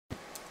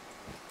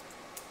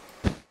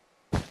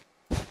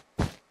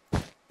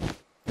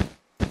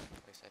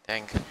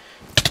think.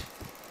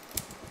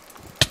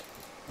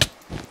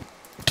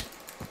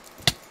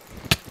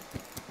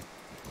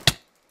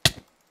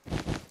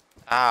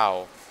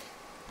 Ow.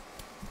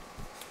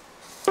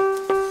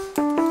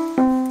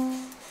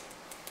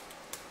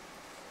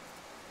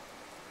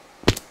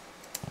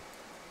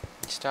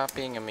 Stop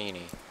being a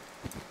meanie.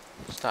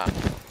 Stop.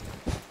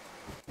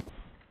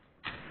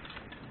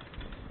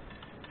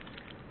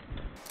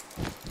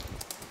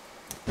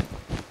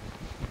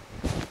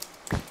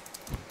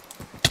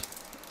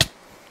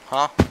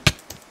 Huh?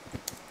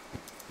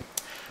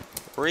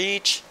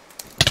 Reach.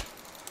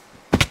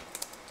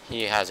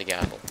 He has a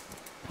gavel.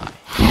 Hi.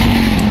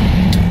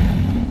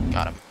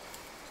 Got him.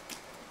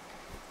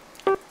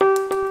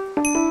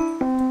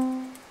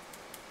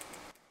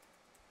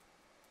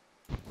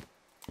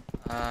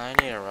 I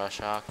need a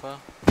rush aqua.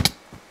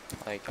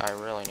 Like, I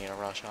really need a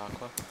rush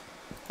aqua.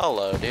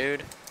 Hello,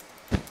 dude.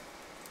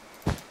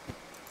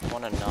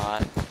 Wanna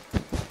not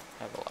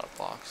have a lot of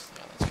blocks.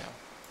 Yeah, let's go.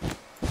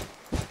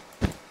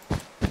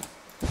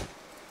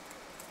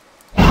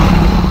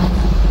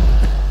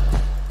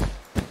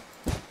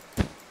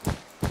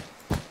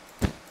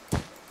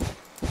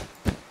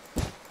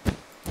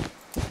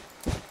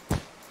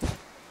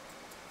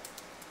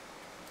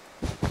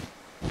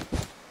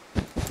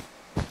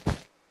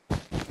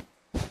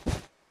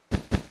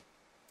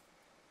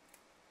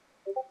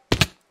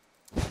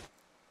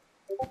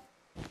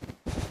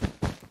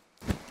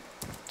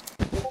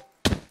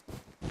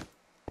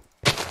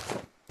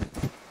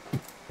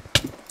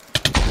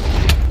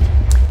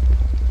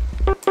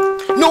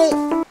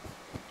 No!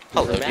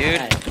 Hello,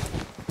 dude.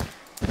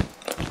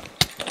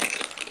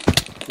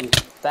 He's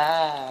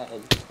bad.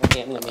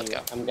 Okay, Let's go.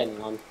 I'm getting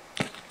on.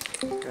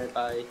 Alright,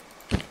 bye.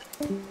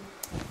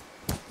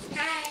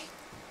 Hi.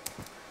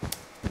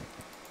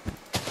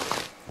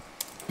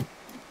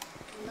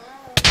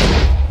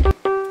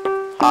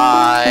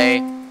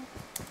 Hi.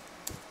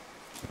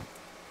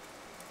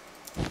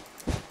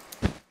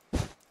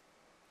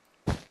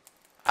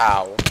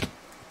 Ow.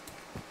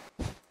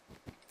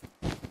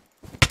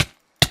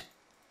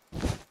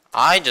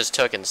 I just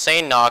took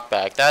insane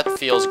knockback. That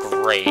feels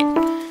great.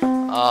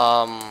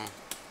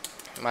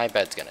 My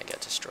bed's gonna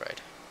get destroyed.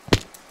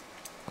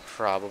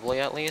 Probably,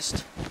 at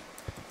least.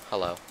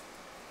 Hello.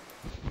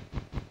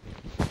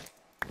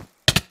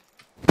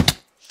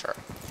 Sure.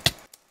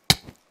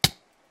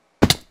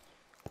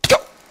 Go!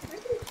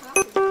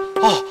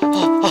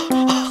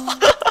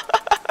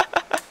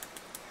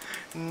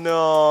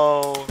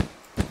 No.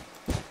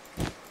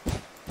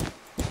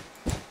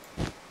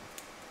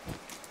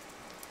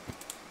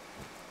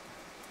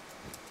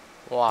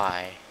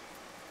 Why?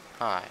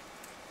 Hi.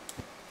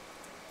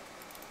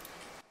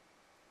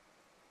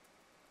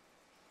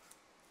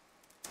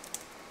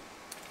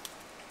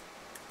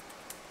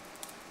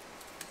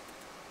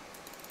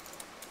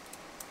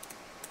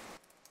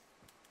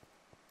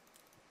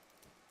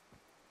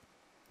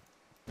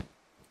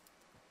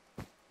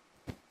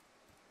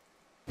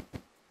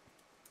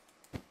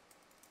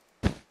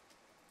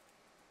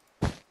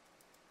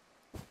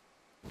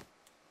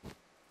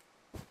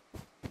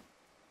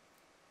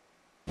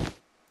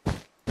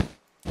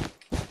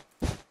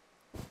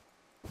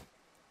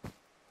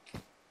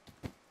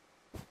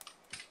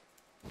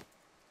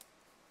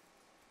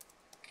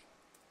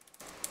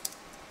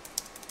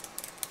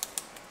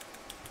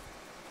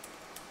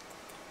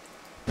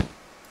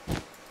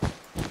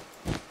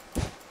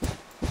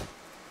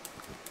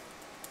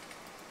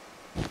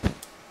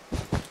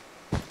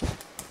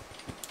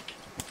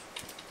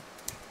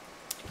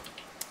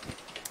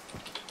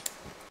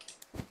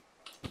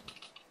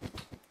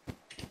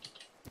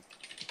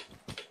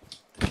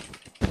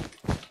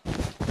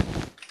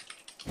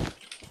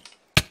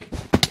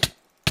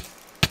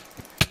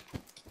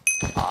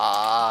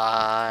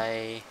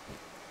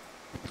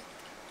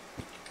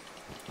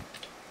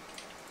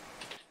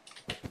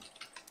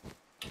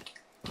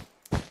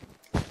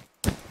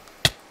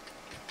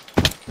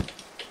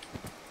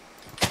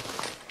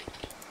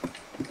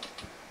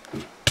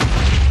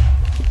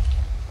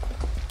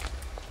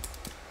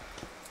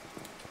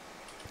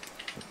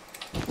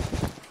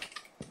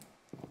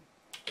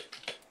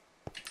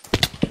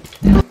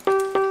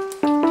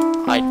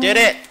 I did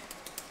it!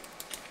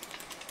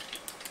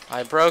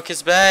 I broke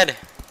his bed.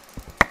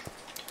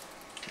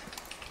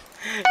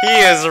 He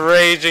is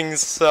raging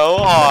so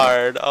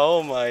hard.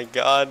 Oh my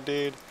god,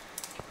 dude.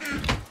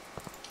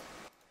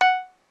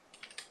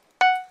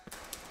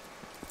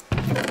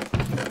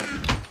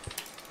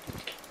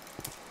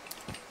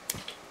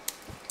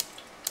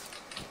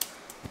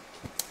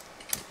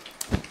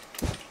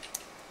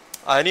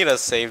 I need to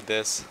save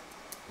this.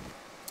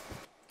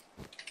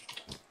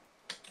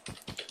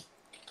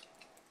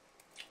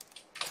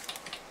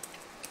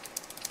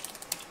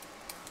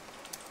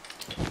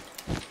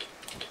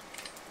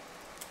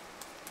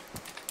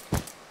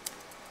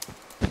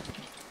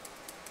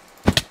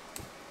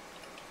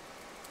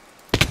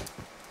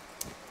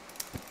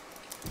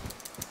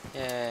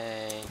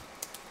 Yay.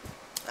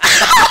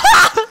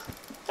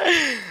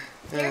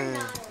 You're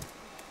not.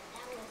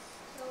 That was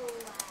so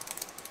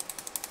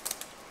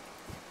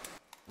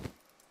loud.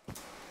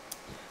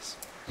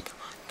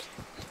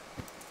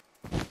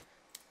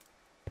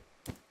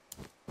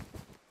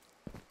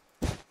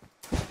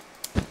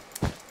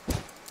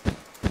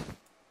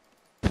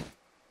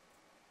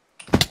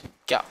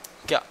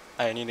 Go.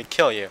 I need to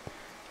kill you.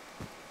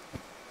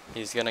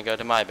 He's gonna go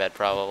to my bed,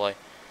 probably.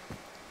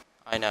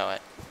 I know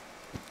it.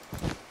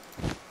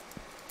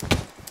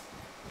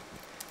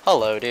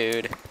 Hello,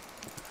 dude.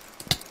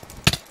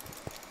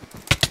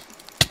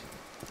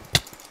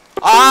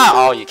 Ah!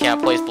 Oh, you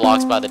can't place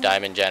blocks by the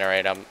diamond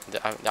generator.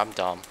 I'm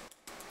dumb.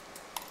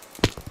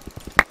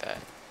 Okay.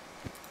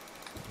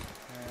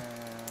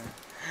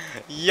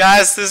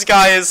 Yes, this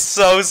guy is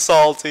so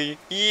salty.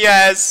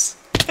 Yes!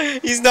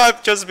 He's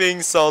not just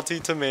being salty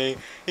to me.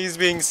 He's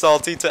being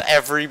salty to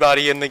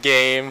everybody in the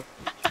game.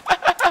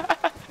 Why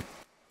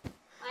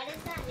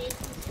does that make you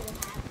so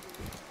happy?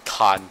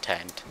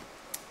 Content.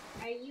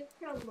 Are you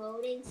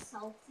promoting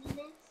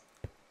saltiness?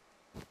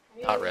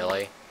 Not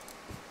really.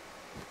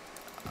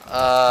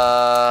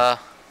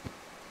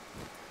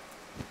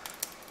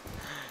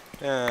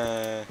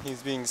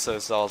 He's being so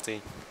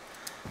salty.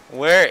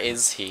 Where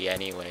is he,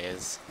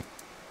 anyways?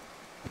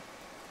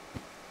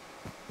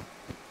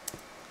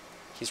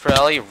 He's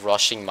probably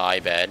rushing my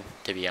bed,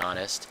 to be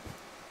honest.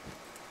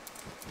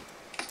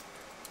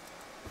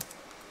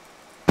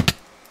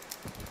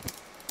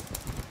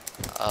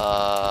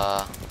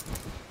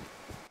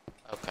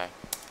 Okay.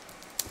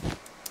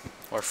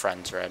 We're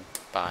friends, Red.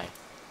 Bye.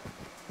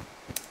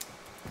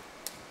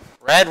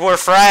 Red, we're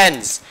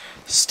friends!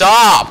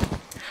 Stop! Well,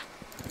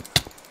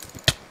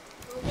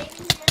 maybe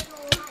he doesn't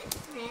want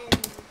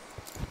friends.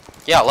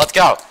 Yeah, let's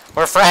go.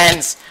 We're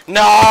friends.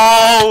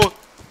 No!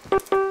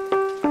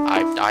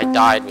 I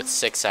died with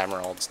 6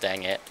 emeralds,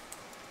 dang it.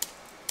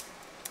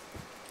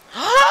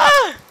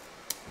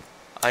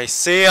 I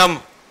see him.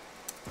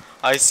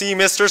 I see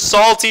Mr.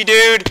 Salty,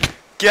 dude.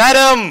 Get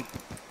him!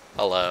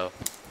 Hello.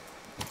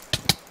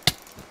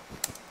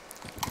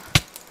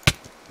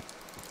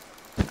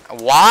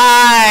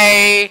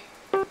 Why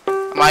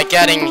am I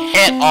getting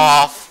hit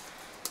off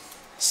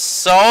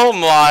so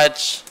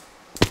much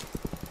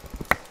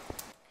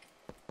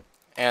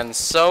and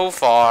so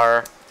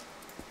far?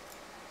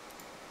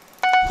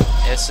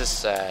 This is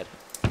sad.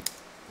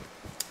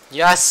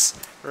 Yes!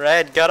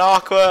 Red, get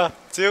Aqua!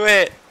 Do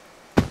it!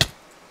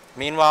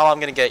 Meanwhile, I'm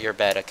gonna get your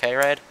bed, okay,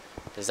 Red?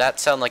 Does that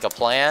sound like a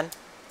plan?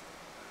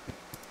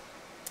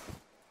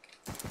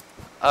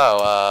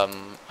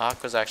 Oh,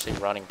 Aqua's actually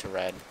running to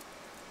Red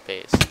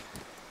base.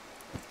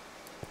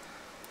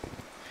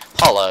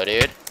 Hello,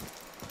 dude.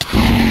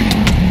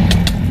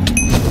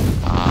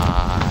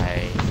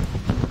 Bye.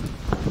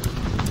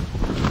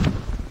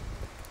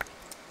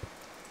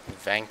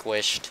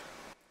 Vanquished.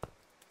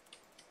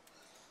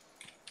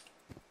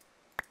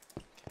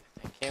 Okay,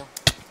 thank you.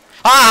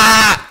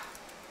 Ah!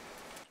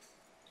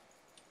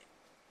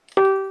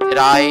 Did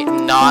I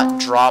not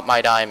drop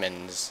my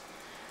diamonds?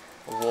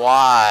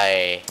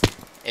 Why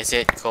is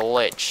it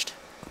glitched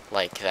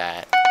like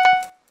that?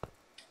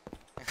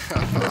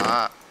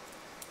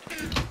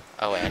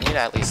 Oh wait, I need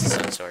at least a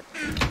stone sword.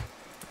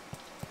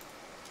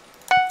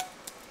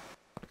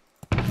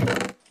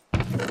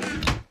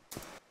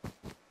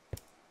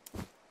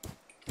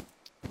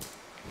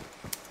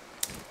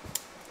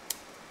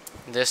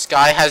 This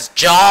guy has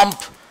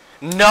jump!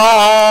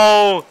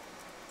 No!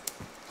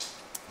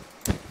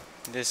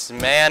 This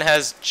man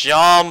has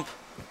jump!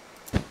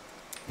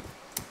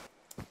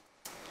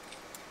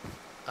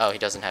 Oh, he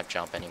doesn't have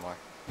jump anymore.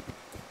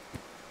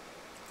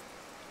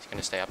 He's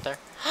gonna stay up there?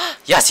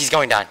 Yes, he's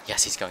going down!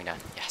 Yes, he's going down.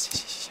 Yes,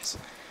 yes, yes, yes.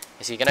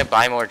 Is he gonna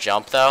buy more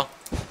jump, though?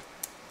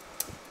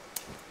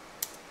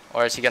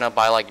 Or is he gonna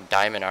buy, like,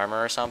 diamond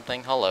armor or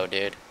something? Hello,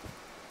 dude.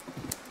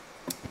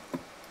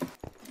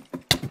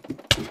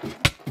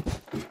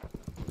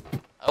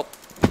 Oh.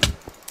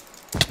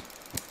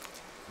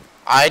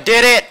 I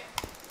did it!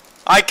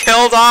 I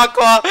killed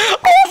Aqua!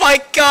 Oh my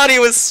god, he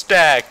was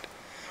stacked!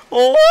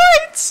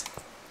 What?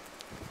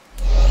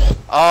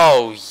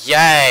 Oh,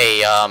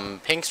 yay!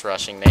 Pink's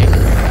rushing me.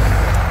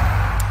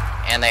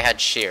 And they had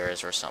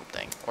shears or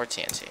something. Or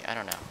TNT, I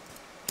don't know.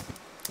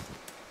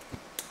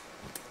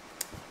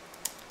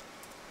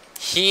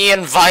 He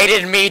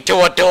invited me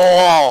to a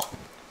duel!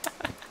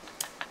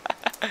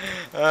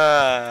 Ew,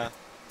 the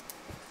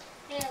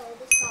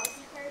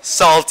salty person.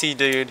 Salty,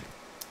 dude.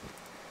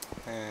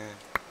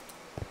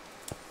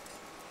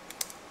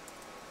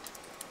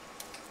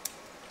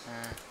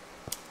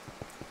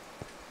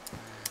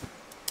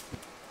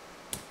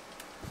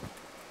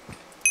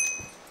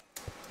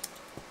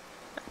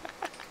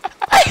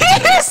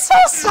 He's so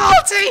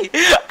salty!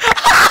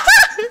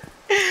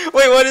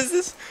 Wait, what is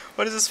this?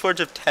 What is this forge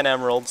of 10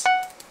 emeralds?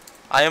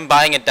 I am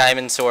buying a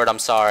diamond sword, I'm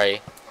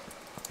sorry.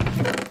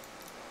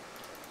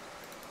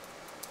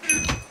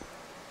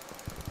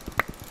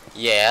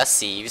 Yeah,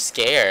 see, you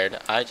scared.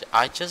 I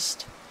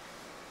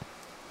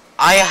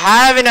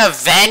have an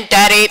event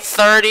at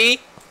 8:30?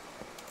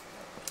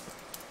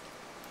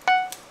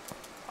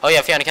 Oh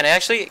yeah, Fiona, can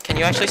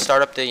you actually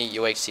start up the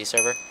UHC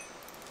server?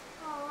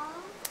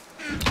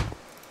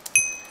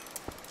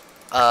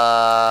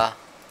 Aw.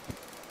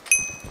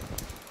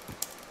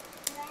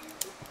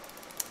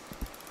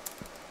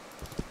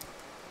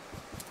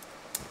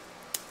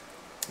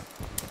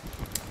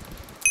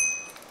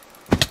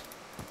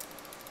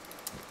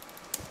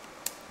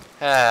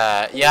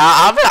 Yeah,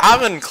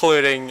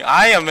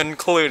 I am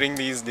including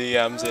these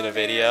DMs in a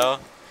video.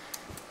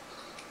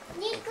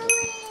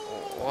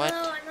 What?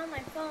 Hello, I'm on my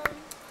phone.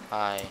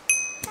 Hi.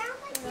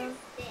 Hello.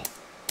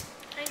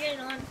 I'm getting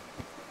on.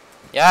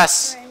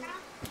 Yes.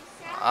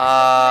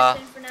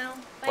 Alright. For now.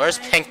 Where's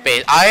Bye-bye. pink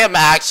base? I am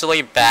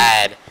actually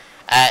bad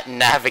at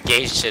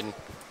navigation.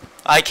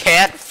 I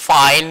can't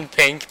find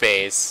pink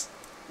base.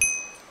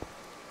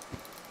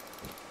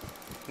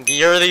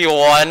 You're the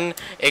one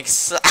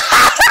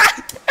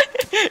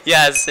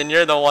yes, and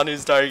you're the one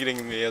who's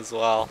targeting me as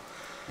well.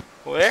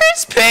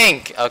 Where's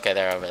pink? Okay,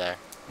 they're over there.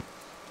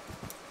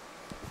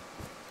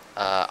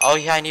 Oh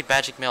yeah, I need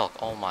magic milk.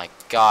 Oh my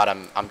god,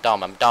 I'm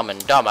dumb, I'm dumb, I'm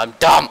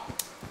dumb.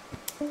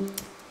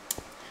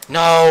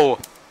 No!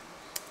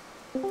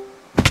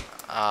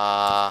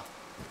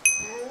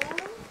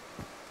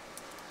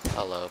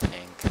 Hello,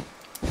 pink.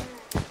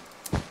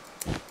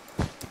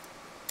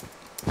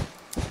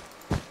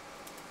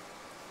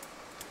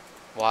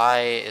 Why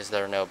is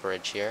there no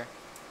bridge here?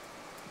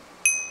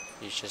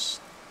 You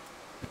just...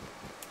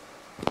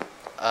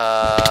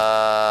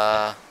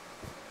 I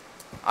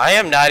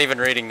am not even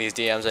reading these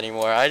DMs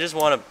anymore. I just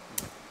want to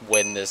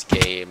win this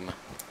game.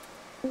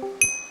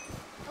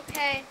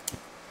 Okay.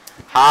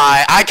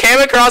 Hi, I came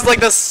across like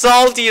the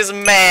saltiest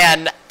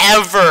man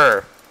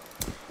ever.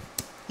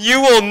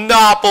 You will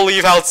not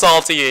believe how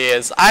salty he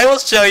is. I will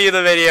show you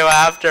the video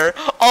after.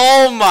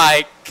 Oh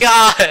my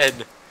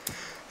god.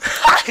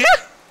 You're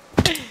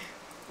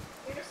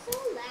so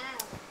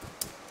loud.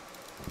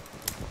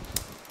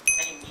 I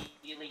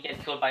immediately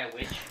get killed by a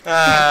witch.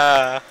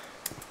 But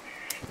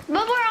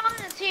we're on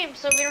a team,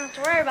 so we don't have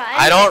to worry about it.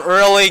 I don't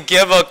really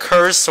give a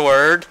curse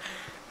word.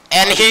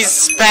 And he's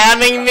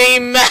spamming me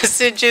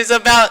messages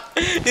about...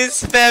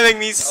 He's spamming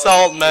me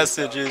salt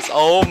messages.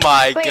 Oh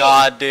my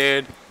god,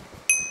 dude.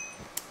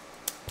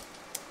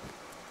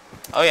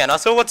 Oh yeah, and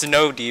also what's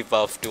no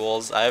debuff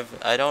duels? I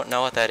don't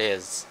know what that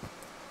is.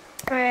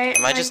 Wait,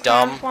 Am I just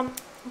dumb?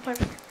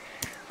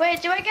 Wait,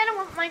 do I get a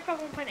Minecraft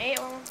 1.8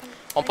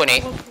 or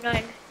 1.8.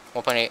 1.9?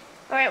 1.8.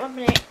 Alright,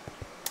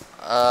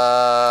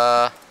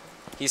 1.8.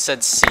 He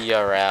said see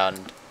ya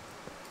around.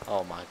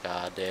 Oh my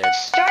god, dude.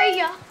 Sorry,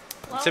 ya.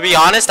 To be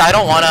honest, I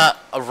don't want to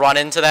run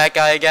into that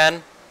guy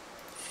again.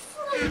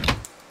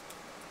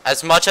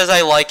 As much as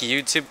I like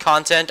YouTube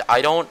content,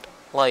 I don't,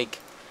 like,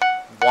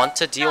 want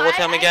to deal with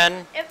him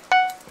again.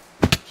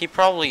 He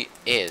probably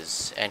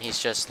is, and he's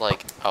just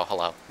like, oh,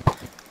 hello.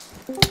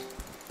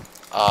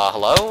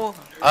 Hello?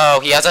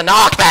 Oh, he has a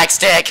knockback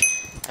stick!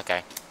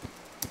 Okay.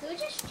 Who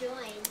just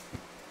joined?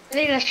 I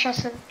think that's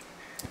Justin.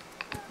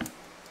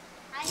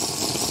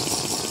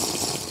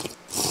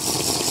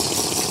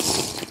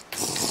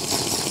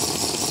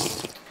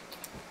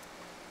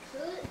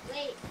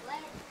 Wait,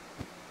 what?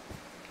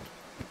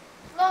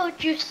 Hello,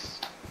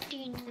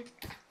 Justino.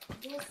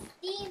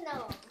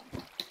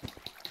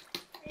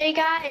 Hey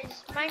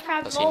guys,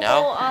 Minecraft Does he mobile.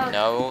 know?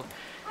 No.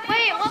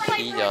 Wait, what? Like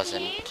He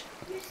doesn't.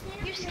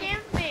 You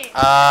scammed me.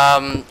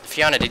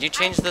 Fiona, did you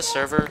change the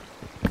server?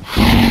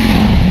 How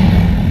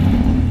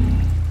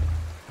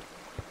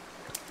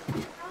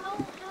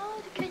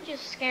could you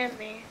scam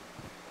me?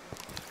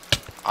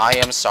 I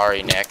am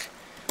sorry, Nick.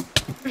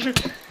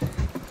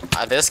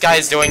 This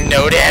guy's doing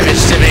no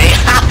damage to me.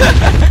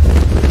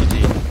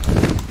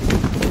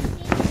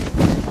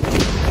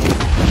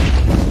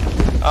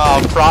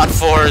 Oh, Prot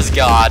 4 is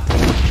God.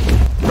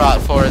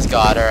 Prot 4 is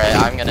God. Alright,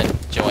 I'm gonna